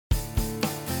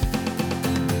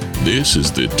This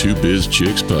is the Two Biz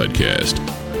Chicks podcast.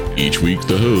 Each week,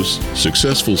 the hosts,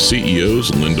 successful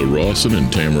CEOs Linda Rawson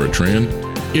and Tamara Tran,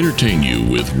 entertain you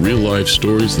with real-life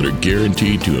stories that are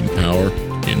guaranteed to empower,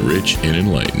 enrich, and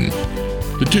enlighten.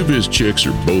 The Two Biz Chicks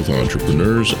are both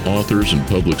entrepreneurs, authors, and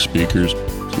public speakers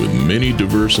with many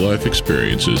diverse life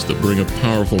experiences that bring a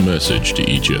powerful message to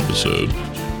each episode.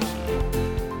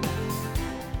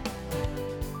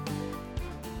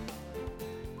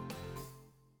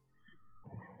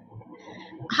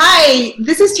 Hi,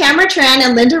 this is Tamara Tran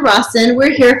and Linda Rawson.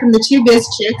 We're here from the Two Biz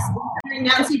Chicks,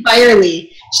 Nancy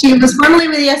Byerly. She was formerly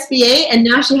with the SBA, and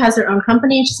now she has her own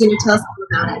company, and she's going to tell us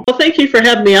all about it. Well, thank you for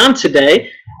having me on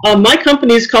today. My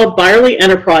company is called Byerly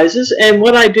Enterprises, and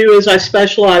what I do is I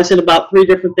specialize in about 3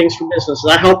 different things for businesses.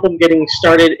 I help them getting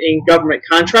started in government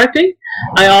contracting.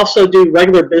 I also do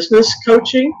regular business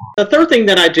coaching. The third thing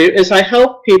that I do is I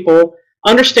help people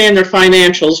understand their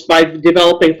financials by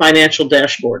developing financial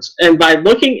dashboards and by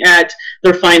looking at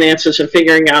their finances and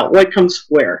figuring out what comes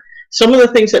where. Some of the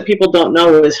things that people don't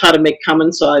know is how to make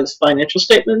common size financial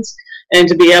statements and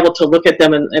to be able to look at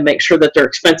them and make sure that their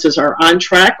expenses are on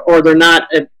track or they're not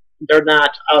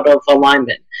out of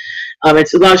alignment.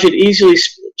 It allows you to easily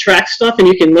track stuff, and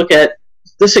you can look at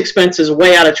this expense is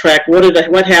way out of track.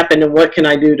 What happened and what can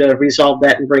I do to resolve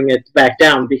that and bring it back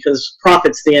down, because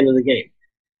profit's the end of the game.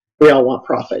 We all want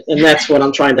profit, and that's what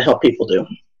I'm trying to help people do.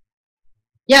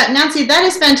 Yeah, Nancy, that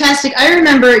is fantastic. I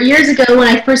remember years ago when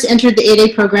I first entered the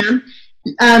 8A program,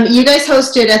 you guys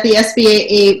hosted at the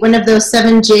SBA one of those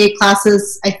 7J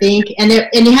classes, I think, and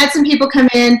you had some people come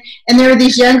in, and there were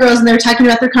these young girls, and they were talking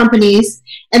about their companies,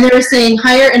 and they were saying,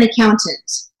 hire an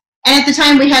accountant. And at the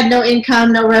time, we had no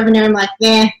income, no revenue. I'm like,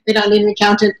 we don't need an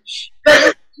accountant.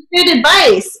 But it's good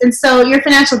advice. And so your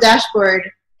financial dashboard,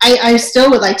 I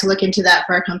still would like to look into that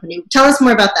for our company. Tell us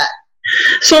more about that.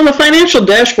 So on the financial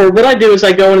dashboard, what I do is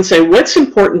I go in and say, what's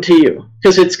important to you?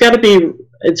 Because it's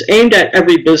aimed at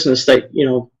every business that,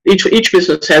 each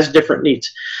business has different needs.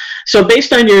 So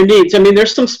based on your needs,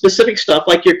 there's some specific stuff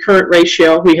like your current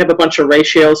ratio. We have a bunch of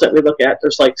ratios that we look at.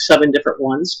 There's like 7 different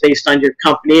ones based on your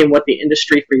company and what the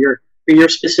industry for your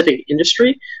specific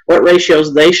industry, what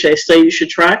ratios they say you should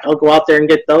track. I'll go out there and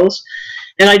get those.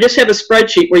 And I just have a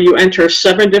spreadsheet where you enter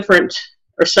 7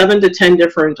 to 10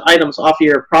 different items off of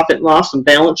your profit and loss and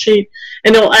balance sheet,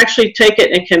 and it'll actually take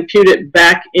it and compute it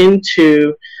back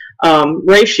into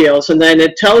ratios, and then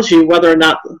it tells you whether or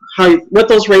not what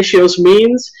those ratios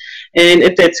means, and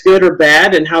if it's good or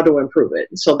bad, and how to improve it.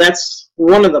 So that's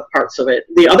one of the parts of it.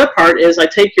 The other part is I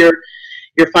take your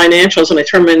financials and I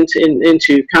turn them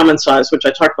into common size, which I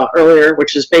talked about earlier,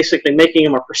 which is basically making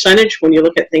them a percentage. When you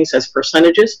look at things as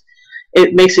percentages,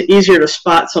 it makes it easier to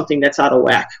spot something that's out of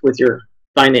whack with your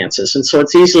finances, and so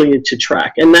it's easy to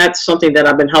track. And that's something that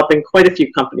I've been helping quite a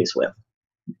few companies with.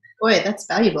 Boy, that's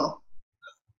valuable.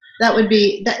 That would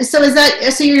be that.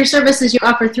 So your services, you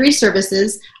offer 3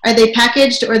 services. Are they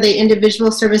packaged, or are they individual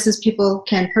services people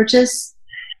can purchase?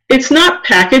 It's not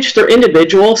packaged, they're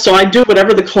individual. So I do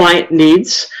whatever the client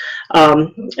needs.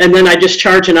 And then I just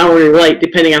charge an hourly rate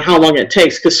depending on how long it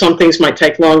takes, because some things might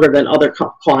take longer than other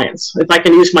clients. If I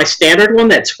can use my standard one,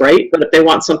 that's great. But if they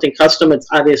want something custom, it's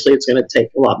going to take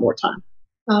a lot more time.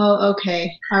 Oh,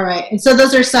 okay. All right. And so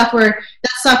those are software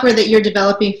that you're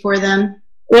developing for them?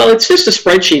 Well, it's just a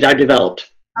spreadsheet I developed.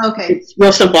 Okay. It's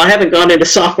real simple. I haven't gone into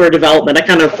software development. I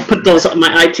kind of put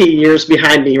my IT years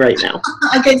behind me right now.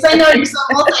 Okay. So I know you're so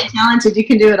multi-talented. You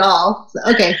can do it all.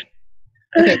 So, okay.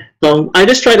 So I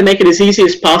just try to make it as easy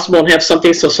as possible and have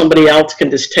something so somebody else can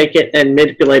just take it and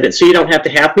manipulate it. So you don't have to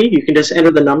have me. You can just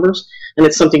enter the numbers, and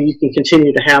it's something you can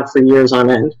continue to have for years on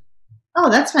end. Oh,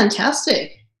 that's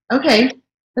fantastic. Okay.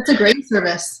 That's a great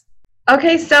service.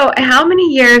 Okay, so how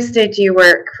many years did you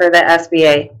work for the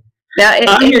SBA? Now,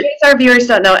 in case our viewers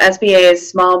don't know, SBA is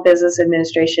Small Business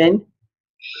Administration.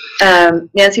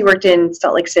 Nancy worked in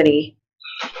Salt Lake City.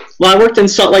 Well, I worked in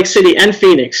Salt Lake City and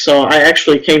Phoenix, so I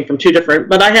actually came from 2 different,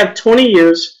 but I have 20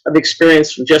 years of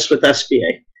experience just with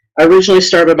SBA. I originally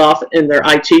started off in their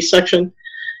IT section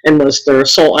and was their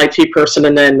sole IT person,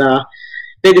 and then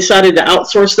they decided to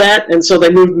outsource that, and so they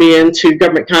moved me into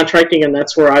government contracting, and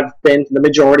that's where I've been. The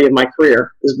majority of my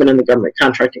career has been in the government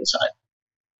contracting side.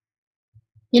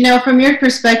 From your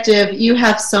perspective, you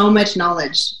have so much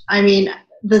knowledge.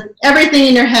 Everything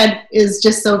in your head is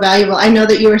just so valuable. I know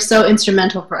that you were so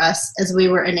instrumental for us as we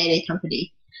were an 8A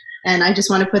company. And I just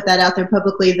want to put that out there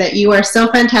publicly, that you are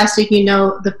so fantastic. You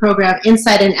know the program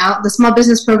inside and out, the small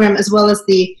business program, as well as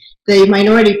the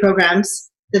minority programs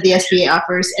that the SBA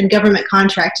offers, and government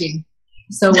contracting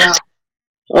so well.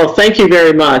 Oh, thank you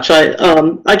very much.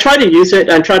 I try to use it.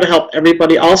 I try to help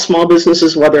everybody, all small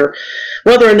businesses, whether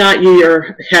or not you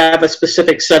have a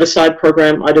specific set aside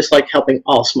program. I just like helping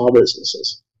all small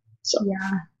businesses. So.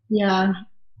 Yeah.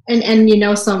 And you've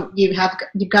got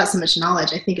so much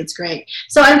knowledge. I think it's great.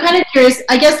 So I'm kind of curious.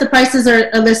 I guess the prices are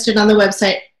listed on the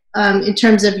website in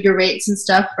terms of your rates and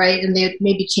stuff, right? And they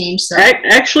maybe change. So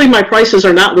actually, my prices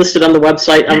are not listed on the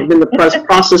website. I'm in the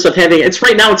process of having it's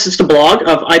right now. It's just a blog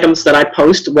of items that I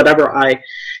post, whatever I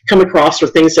come across or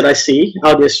things that I see.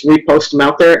 I'll just repost them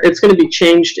out there. It's going to be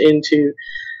changed into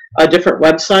a different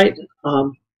website.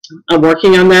 I'm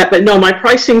working on that, but no, my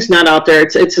pricing's not out there.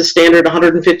 It's a standard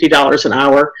 $150 an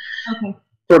hour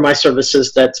for my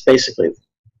services. That's basically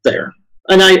there.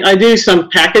 And I do some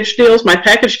package deals. My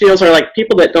package deals are like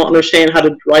people that don't understand how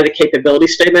to write a capability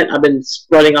statement. I've been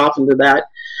running off into that,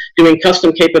 doing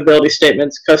custom capability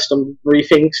statements, custom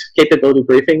briefings, capability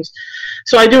briefings.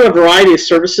 So I do a variety of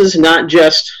services, not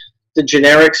just the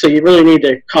generic. So you really need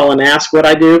to call and ask what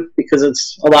I do because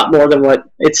it's a lot more than what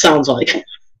it sounds like.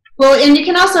 Well, and you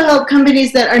can also help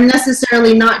companies that are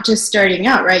necessarily not just starting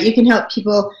out, right? You can help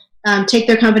people take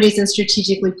their companies and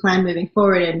strategically plan moving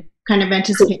forward and kind of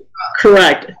anticipate.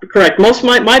 Correct. Most of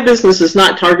my business is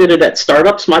not targeted at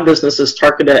startups. My business is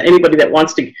targeted at anybody that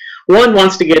wants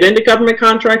to get into government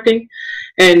contracting,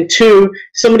 and two,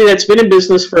 somebody that's been in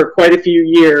business for quite a few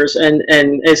years and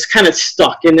is kind of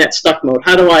stuck in that stuck mode.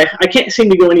 How do I can't seem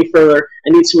to go any further.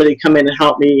 I need somebody to come in and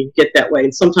help me get that way.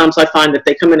 And sometimes I find that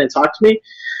they come in and talk to me,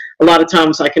 a lot of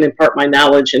times I can impart my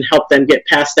knowledge and help them get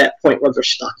past that point where they're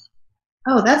stuck.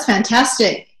 Oh, that's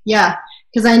fantastic. Yeah,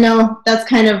 because I know that's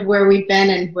kind of where we've been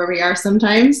and where we are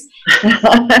sometimes. You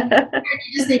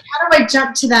just think, how do I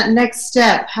jump to that next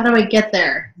step? How do I get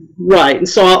there? Right, and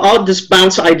so I'll just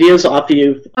bounce ideas off of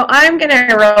you. Well, I'm going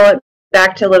to roll it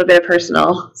back to a little bit of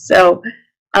personal. So,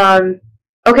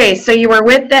 okay, so you were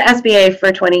with the SBA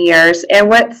for 20 years, and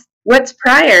what's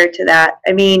prior to that?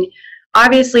 I mean,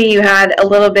 obviously, you had a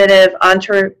little bit of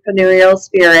entrepreneurial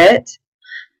spirit.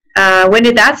 When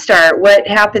did that start? What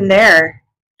happened there?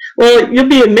 Well, you'll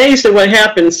be amazed at what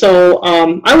happened. So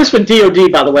I was with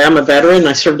DOD, by the way. I'm a veteran.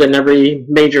 I served in every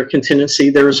major contingency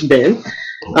there's been.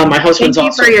 My husband's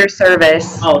thank you for your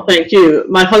service. Oh, thank you.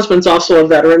 My husband's also a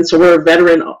veteran, so we're a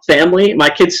veteran family. My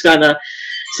kids kind of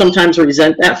sometimes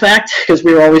resent that fact because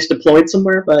we were always deployed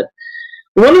somewhere. But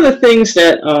one of the things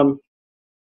that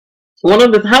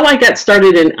how I got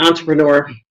started in entrepreneur,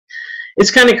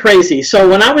 it's kind of crazy. So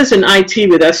when I was in IT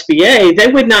with SBA, they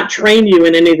would not train you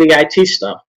in any of the IT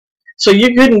stuff. So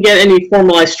you couldn't get any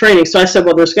formalized training. So I said,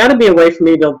 well, there's got to be a way for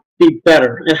me to be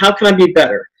better. And how can I be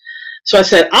better? So I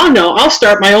said, I'll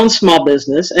start my own small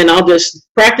business and I'll just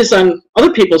practice on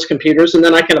other people's computers and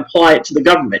then I can apply it to the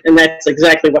government. And that's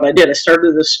exactly what I did. I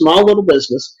started this small little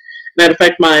business. Matter of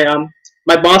fact, my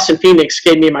boss in Phoenix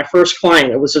gave me my first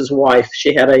client. It was his wife.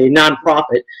 She had a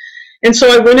nonprofit. And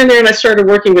so I went in there and I started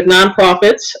working with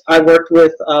nonprofits. I worked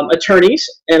with attorneys,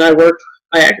 and I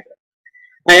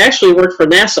actually worked for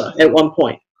NASA at one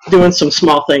point, doing some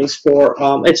small things for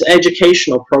its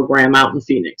educational program out in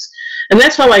Phoenix. And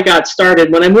that's how I got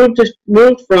started. When I moved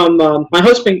from, my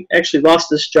husband actually lost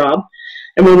this job,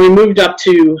 and when we moved up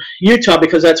to Utah,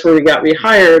 because that's where we got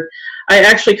rehired, I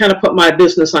actually kind of put my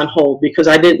business on hold because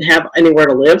I didn't have anywhere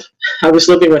to live. I was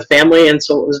living with family, and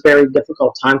so it was a very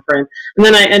difficult time frame. And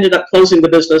then I ended up closing the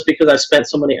business because I spent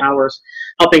so many hours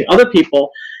helping other people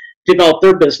develop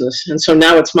their business. And so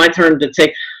now it's my turn to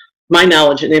take my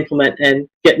knowledge and implement and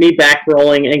get me back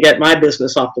rolling and get my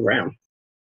business off the ground.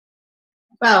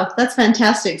 Wow, that's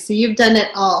fantastic. So you've done it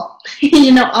all,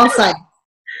 all sides.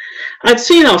 I've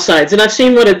seen all sides, and I've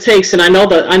seen what it takes, and I know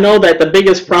that the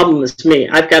biggest problem is me.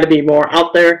 I've got to be more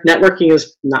out there. Networking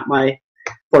is not my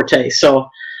forte, so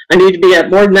I need to be at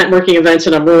more networking events,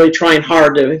 and I'm really trying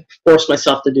hard to force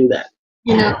myself to do that.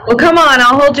 Well, come on,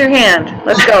 I'll hold your hand.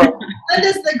 Let's go.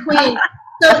 Linda's the queen.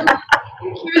 So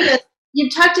I'm curious.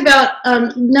 You've talked about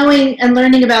knowing and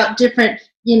learning about different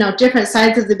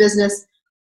sides of the business.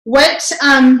 What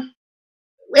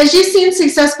as you've seen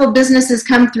successful businesses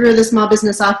come through the small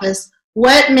business office,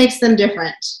 what makes them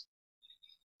different?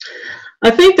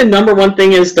 I think the number one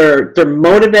thing is they're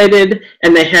motivated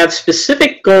and they have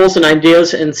specific goals and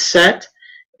ideas and set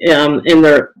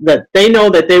that they know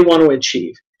that they want to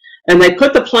achieve. And they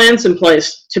put the plans in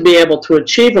place to be able to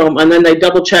achieve them, and then they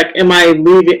double check, am I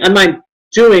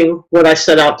doing what I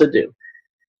set out to do?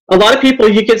 A lot of people,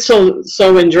 you get so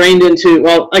ingrained into,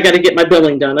 well, I got to get my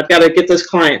billing done. I've got to get this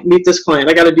client, meet this client.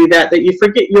 I got to do that you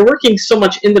forget you're working so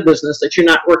much in the business that you're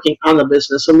not working on the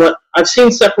business. And what I've seen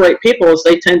separate people is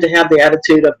they tend to have the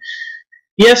attitude of,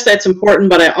 yes, that's important,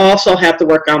 but I also have to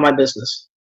work on my business.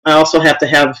 I also have to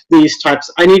have these types.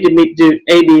 I need to do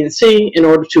A, B, and C in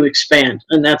order to expand,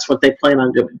 and that's what they plan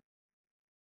on doing.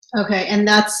 Okay, and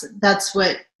that's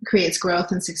what creates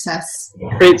growth and success.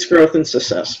 Creates growth and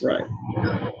success, right.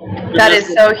 That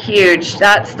is so huge.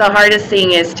 That's the hardest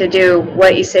thing, is to do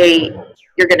what you say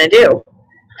you're going to do.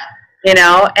 You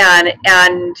know,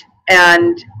 and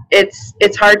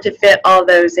it's hard to fit all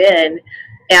those in.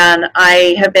 And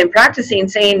I have been practicing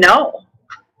saying no,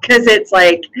 because it's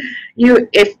like,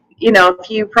 if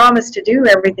you promise to do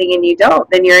everything and you don't,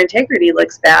 then your integrity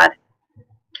looks bad.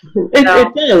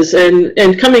 It does,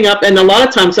 and coming up, and a lot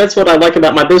of times that's what I like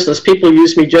about my business. People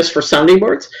use me just for sounding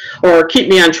boards or keep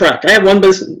me on track. I have one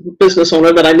business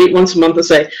owner that I meet once a month and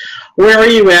say, where are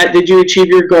you at? Did you achieve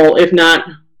your goal? If not,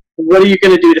 what are you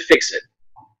going to do to fix it?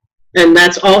 And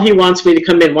that's all he wants me to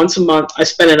come in once a month. I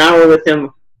spend an hour with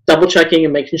him, double checking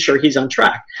and making sure he's on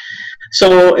track.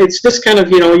 So it's just kind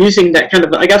of, using that kind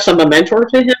of, I guess I'm a mentor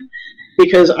to him,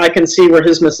 because I can see where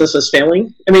his business is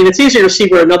failing. I mean, it's easier to see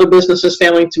where another business is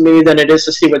failing to me than it is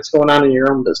to see what's going on in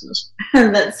your own business.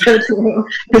 That's so true.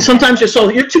 Because sometimes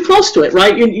you're too close to it,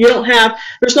 right? You don't have,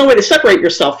 there's no way to separate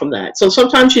yourself from that. So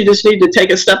sometimes you just need to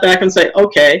take a step back and say,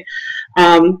 okay,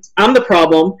 I'm the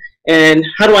problem, and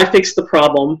how do I fix the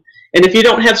problem? And if you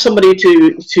don't have somebody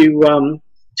to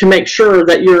make sure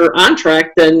that you're on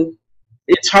track, then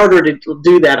it's harder to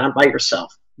do that by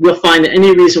yourself. You'll find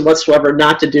any reason whatsoever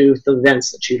not to do the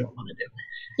events that you don't want to do.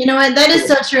 You know what? That is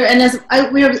so true. And as I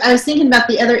was thinking about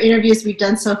the other interviews we've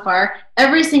done so far,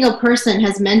 every single person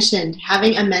has mentioned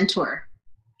having a mentor,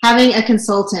 having a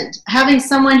consultant, having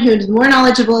someone who's more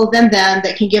knowledgeable than them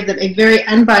that can give them a very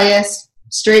unbiased,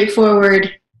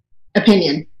 straightforward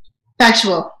opinion,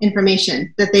 factual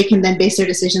information that they can then base their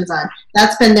decisions on.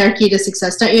 That's been their key to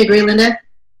success. Don't you agree, Linda?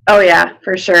 Oh, yeah,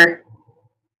 for sure.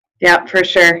 Yeah, for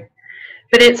sure.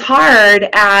 But it's hard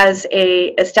as a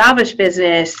established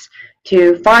business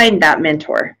to find that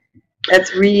mentor.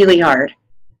 That's really hard.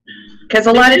 Because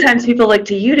a lot of times people look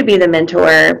to you to be the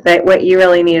mentor, but what you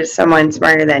really need is someone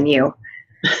smarter than you.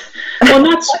 Well,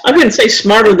 I wouldn't say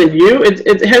smarter than you.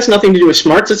 It has nothing to do with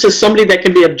smarts. It's just somebody that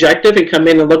can be objective and come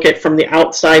in and look at from the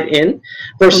outside in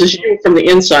versus you from the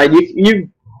inside.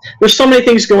 There's so many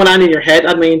things going on in your head.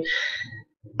 I mean,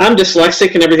 I'm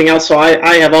dyslexic and everything else, so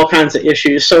I have all kinds of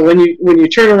issues. So when you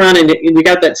turn around and you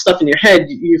got that stuff in your head,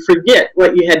 you forget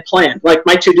what you had planned. Like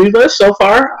my to-do list so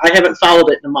far, I haven't followed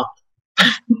it in a month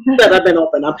that I've been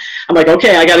open. I'm like,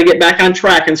 okay, I got to get back on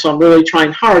track, and so I'm really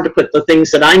trying hard to put the things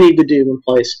that I need to do in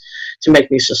place to make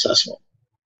me successful.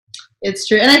 It's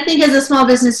true. And I think as a small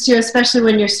business too, especially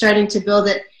when you're starting to build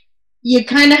it, you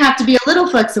kind of have to be a little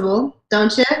flexible,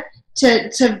 don't you,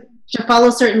 to follow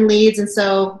certain leads. And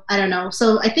so, I don't know.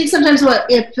 So I think sometimes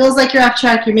it feels like you're off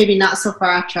track, you're maybe not so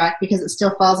far off track because it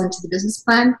still falls into the business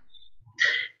plan.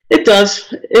 It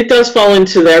does. It does fall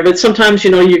into there, but sometimes,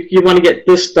 you want to get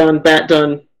this done, that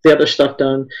done, the other stuff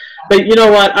done. But you know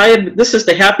what? This is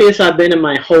the happiest I've been in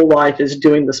my whole life, is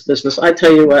doing this business. I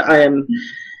tell you what,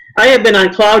 I have been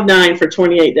on cloud 9 for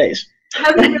 28 days.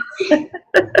 Have you really?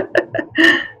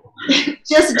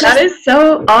 That is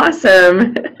so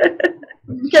awesome.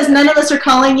 Because none of us are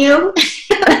calling you?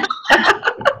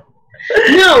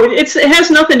 No, it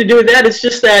has nothing to do with that. It's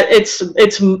just that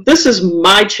this is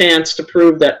my chance to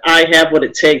prove that I have what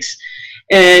it takes.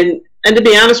 And to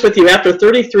be honest with you, after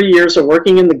 33 years of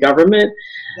working in the government,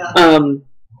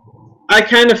 I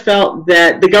kind of felt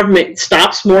that the government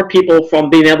stops more people from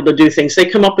being able to do things. They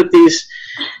come up with these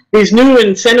new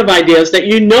incentive ideas that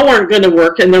aren't going to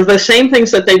work, and they're the same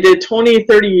things that they did 20,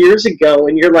 30 years ago,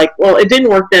 and you're like, well, it didn't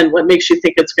work then. What makes you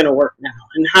think it's going to work now?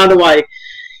 And how do I,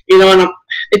 and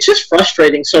it's just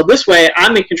frustrating. So this way,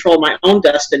 I'm in control of my own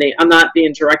destiny. I'm not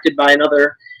being directed by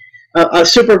a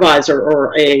supervisor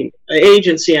or a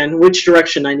agency on which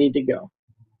direction I need to go.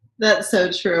 That's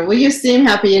so true. Well, you seem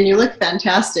happy and you look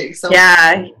fantastic. So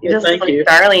yeah, you just look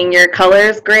darling. Your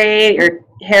color's great. Your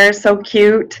hair is so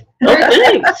cute. Oh,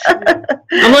 thanks.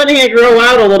 I'm letting it grow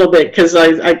out a little bit because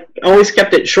I always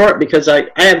kept it short because I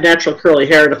have natural curly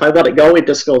hair, and if I let it go, it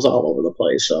just goes all over the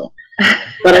place. So,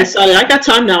 but I decided I got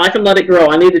time now. I can let it grow.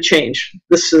 I need to change.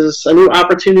 This is a new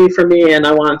opportunity for me, and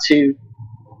I want to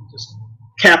just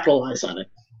capitalize on it.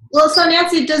 Well, so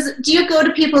Nancy, do you go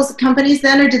to people's companies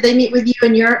then, or do they meet with you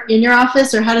in your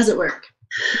office, or how does it work?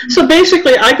 So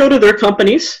basically, I go to their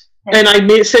companies. And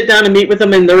I sit down and meet with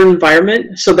them in their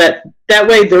environment, so that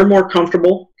way they're more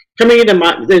comfortable. Coming into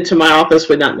my office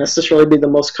would not necessarily be the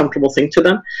most comfortable thing to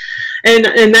them, and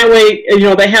that way,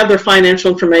 they have their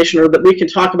financial information, or that we can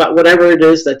talk about whatever it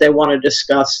is that they want to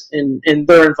discuss in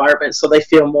their environment, so they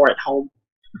feel more at home.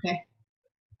 Okay.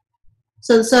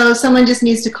 So someone just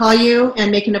needs to call you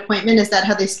and make an appointment. Is that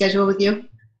how they schedule with you?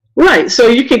 Right. So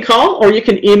you can call or you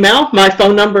can email. My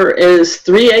phone number is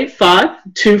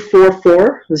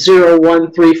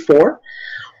 385-244-0134.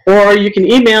 Or you can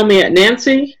email me at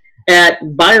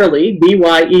Nancy@Byerly,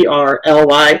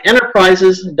 BYERLY,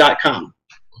 enterprises.com.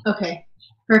 Okay.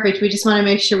 Perfect. We just want to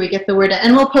make sure we get the word out.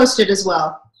 And we'll post it as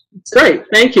well. Great.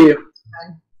 Thank you.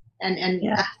 And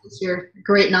access your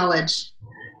great knowledge.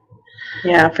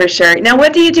 Yeah, for sure. Now,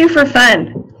 what do you do for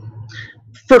fun?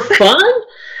 For fun?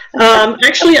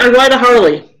 Actually, I ride a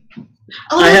Harley.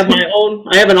 I have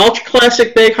an ultra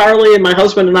classic big Harley, and my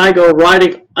husband and I go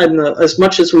riding as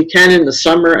much as we can in the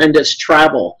summer and just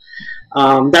travel.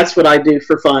 That's what I do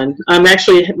for fun.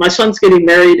 My son's getting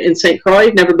married in St. Croix,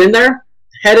 never been there,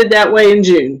 headed that way in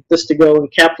June, just to go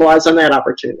and capitalize on that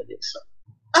opportunity. So.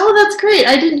 Oh, that's great.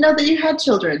 I didn't know that you had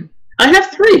children. I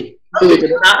have 3.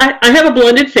 I have a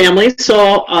blended family,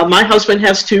 so my husband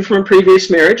has 2 from a previous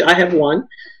marriage. I have 1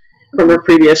 from a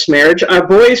previous marriage. Our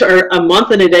boys are a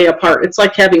month and a day apart. It's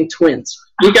like having twins.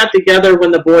 We got together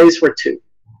when the boys were 2.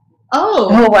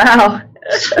 Oh, wow.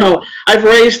 So I've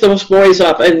raised those boys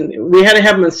up, and we had to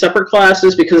have them in separate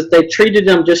classes because they treated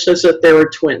them just as if they were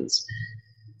twins.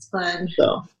 It's fun.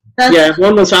 So. Yeah,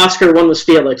 one was Oscar, one was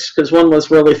Felix, because one was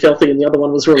really filthy and the other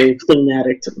one was really a clean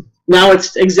addict. Now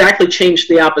it's exactly changed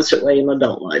the opposite way in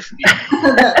adult life. Is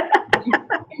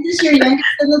this your youngest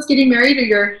son that's getting married, or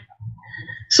your?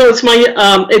 So it's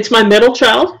my middle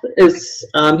child. He's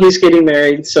getting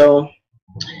married, so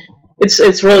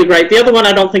it's really great. The other one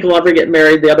I don't think will ever get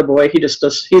married. The other boy, he's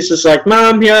just like,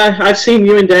 Mom, yeah, I've seen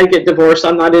you and Dad get divorced.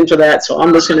 I'm not into that, so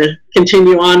I'm just going to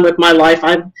continue on with my life.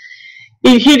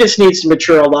 He just needs to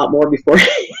mature a lot more before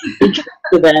he gets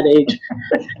to that age.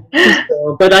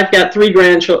 So, but I've got 4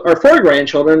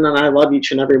 grandchildren, and I love each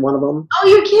and every one of them. Oh,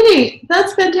 you're kidding!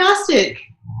 That's fantastic.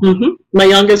 Mm-hmm. My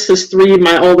youngest is 3.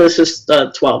 My oldest is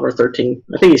 12 or 13.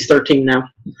 I think he's 13 now.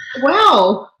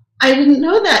 Wow, I didn't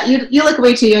know that. You look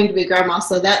way too young to be grandma,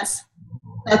 so that's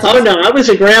awesome. Oh no, I was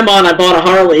a grandma and I bought a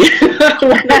Harley.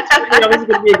 When I was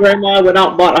going to be a grandma, I went out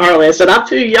and bought a Harley. I said, I'm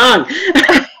too young.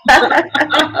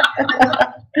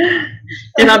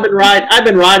 And I've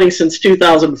been riding since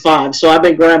 2005, so I've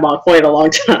been grandma quite a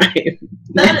long time.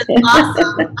 That is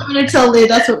awesome. I'm going to tell Lee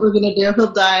that's what we're going to do.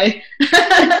 He'll die.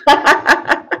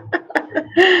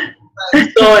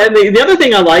 So, and the other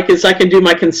thing I like is I can do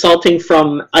my consulting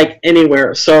from like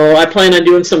anywhere. So I plan on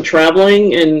doing some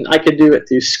traveling, and I could do it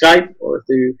through Skype or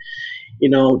through,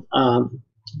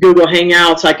 Google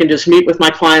Hangouts. I can just meet with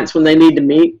my clients when they need to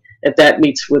meet, if that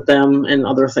meets with them, and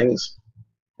other things.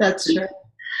 That's true.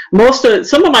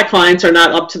 Some of my clients are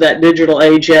not up to that digital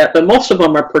age yet, but most of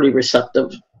them are pretty receptive.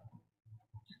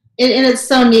 And it's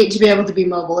so neat to be able to be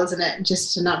mobile, isn't it?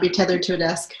 Just to not be tethered to a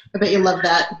desk. I bet you love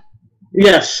that.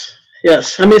 Yes.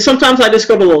 I mean, sometimes I just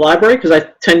go to the library because I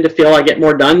tend to feel I get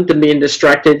more done than being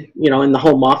distracted, in the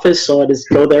home office. So I just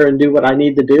go there and do what I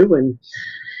need to do. And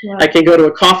yeah. I can go to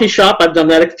a coffee shop. I've done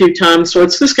that a few times. So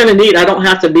it's just kind of neat. I don't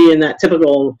have to be in that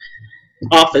typical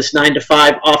office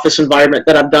 9-to-5 office environment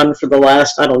that I've done for the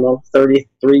last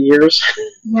 33 years.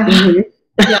 Yeah. Mm-hmm.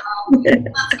 Yeah.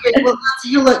 That's great. Well,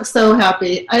 you look so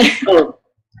happy. Thank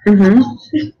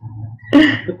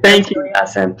you. Really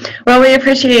awesome. Well, we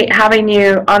appreciate having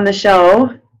you on the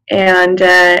show, and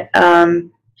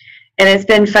it's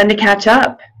been fun to catch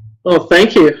up. Oh,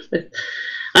 thank you.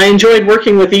 I enjoyed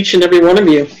working with each and every one of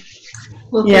you.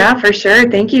 Well, yeah, for sure.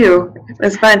 Thank you. It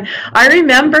was fun. I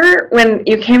remember when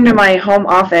you came to my home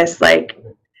office, I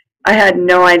had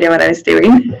no idea what I was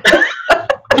doing.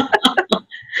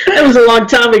 That was a long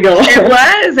time ago.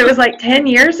 It was like 10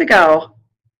 years ago.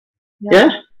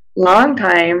 Yeah. Long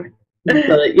time.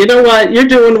 But you know what? You're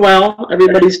doing well.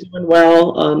 Everybody's doing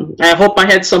well. I hope I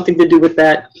had something to do with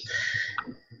that.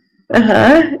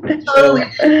 Totally.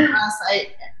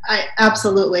 I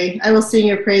absolutely. I will sing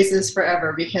your praises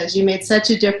forever because you made such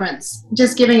a difference.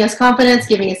 Just giving us confidence,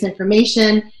 giving us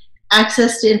information,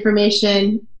 access to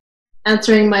information,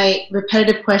 answering my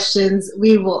repetitive questions.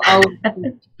 We will always.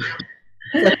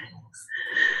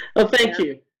 Well, thank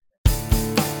you.